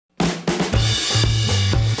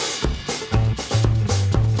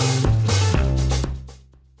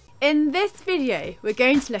In this video, we're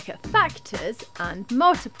going to look at factors and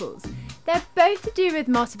multiples. They're both to do with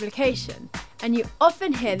multiplication, and you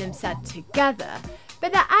often hear them said together,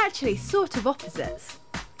 but they're actually sort of opposites.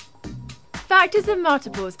 Factors and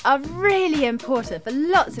multiples are really important for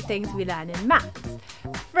lots of things we learn in maths.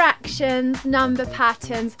 Fractions, number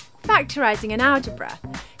patterns, factorising and algebra.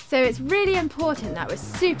 So it's really important that we're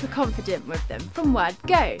super confident with them from word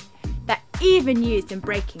go. They're even used in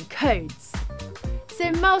breaking codes. So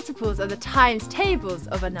multiples are the times tables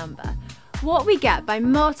of a number, what we get by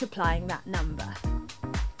multiplying that number.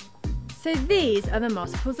 So these are the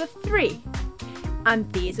multiples of 3,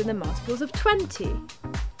 and these are the multiples of 20.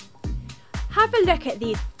 Have a look at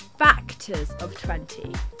these factors of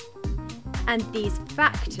 20, and these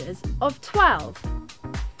factors of 12.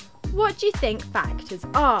 What do you think factors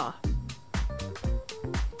are?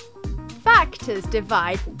 Factors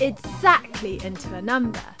divide exactly into a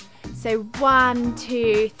number. So 1,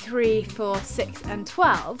 2, 3, 4, 6 and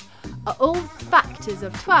 12 are all factors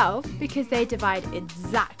of 12 because they divide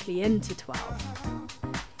exactly into 12.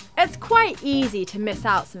 It's quite easy to miss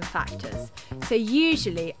out some factors, so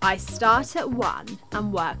usually I start at 1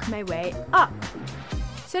 and work my way up.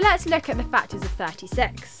 So let's look at the factors of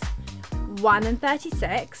 36. 1 and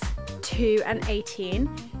 36, 2 and 18,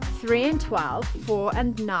 3 and 12, 4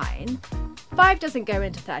 and 9, 5 doesn't go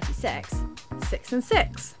into 36, 6 and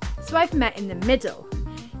 6. So I've met in the middle.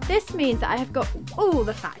 This means that I have got all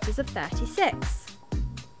the factors of 36.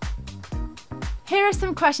 Here are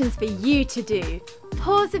some questions for you to do.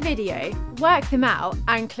 Pause the video, work them out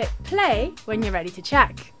and click play when you're ready to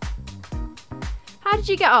check. How did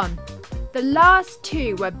you get on? The last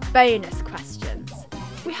two were bonus questions.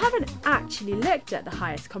 We haven't actually looked at the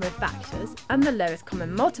highest common factors and the lowest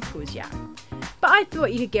common multiples yet, but I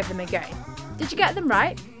thought you could give them a go. Did you get them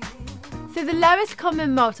right? So the lowest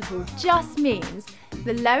common multiple just means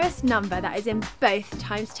the lowest number that is in both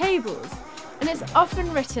times tables, and it's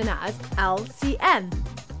often written as LCM.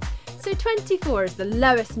 So 24 is the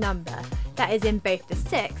lowest number that is in both the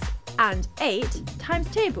 6 and 8 times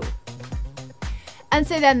table. And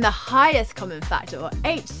so then the highest common factor, or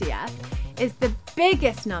HCF, is the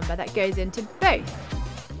biggest number that goes into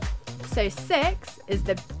both. So 6 is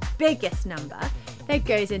the biggest number that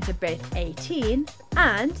goes into both 18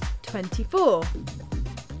 and 24.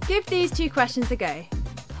 Give these two questions a go.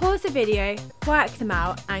 Pause the video, work them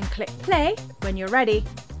out and click play when you're ready.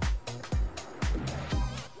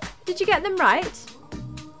 Did you get them right?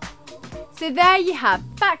 So there you have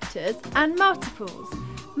factors and multiples.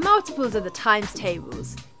 Multiples are the times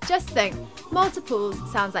tables. Just think, multiples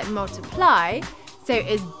sounds like multiply, so it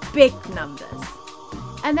is big numbers.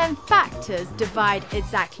 And then factors divide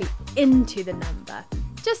exactly into the number.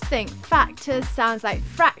 Just think, factors sounds like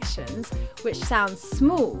fractions, which sounds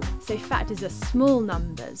small, so factors are small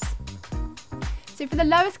numbers. So for the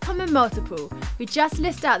lowest common multiple, we just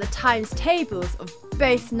list out the times tables of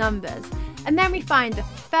both numbers, and then we find the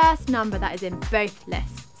first number that is in both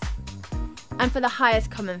lists. And for the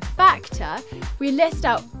highest common factor, we list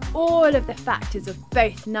out all of the factors of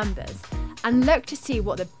both numbers and look to see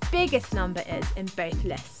what the biggest number is in both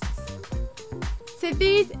lists. So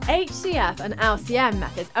these HCF and LCM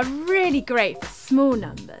methods are really great for small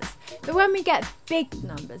numbers, but when we get big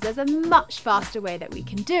numbers, there's a much faster way that we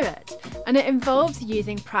can do it, and it involves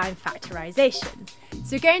using prime factorization.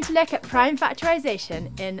 So we're going to look at prime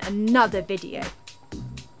factorization in another video.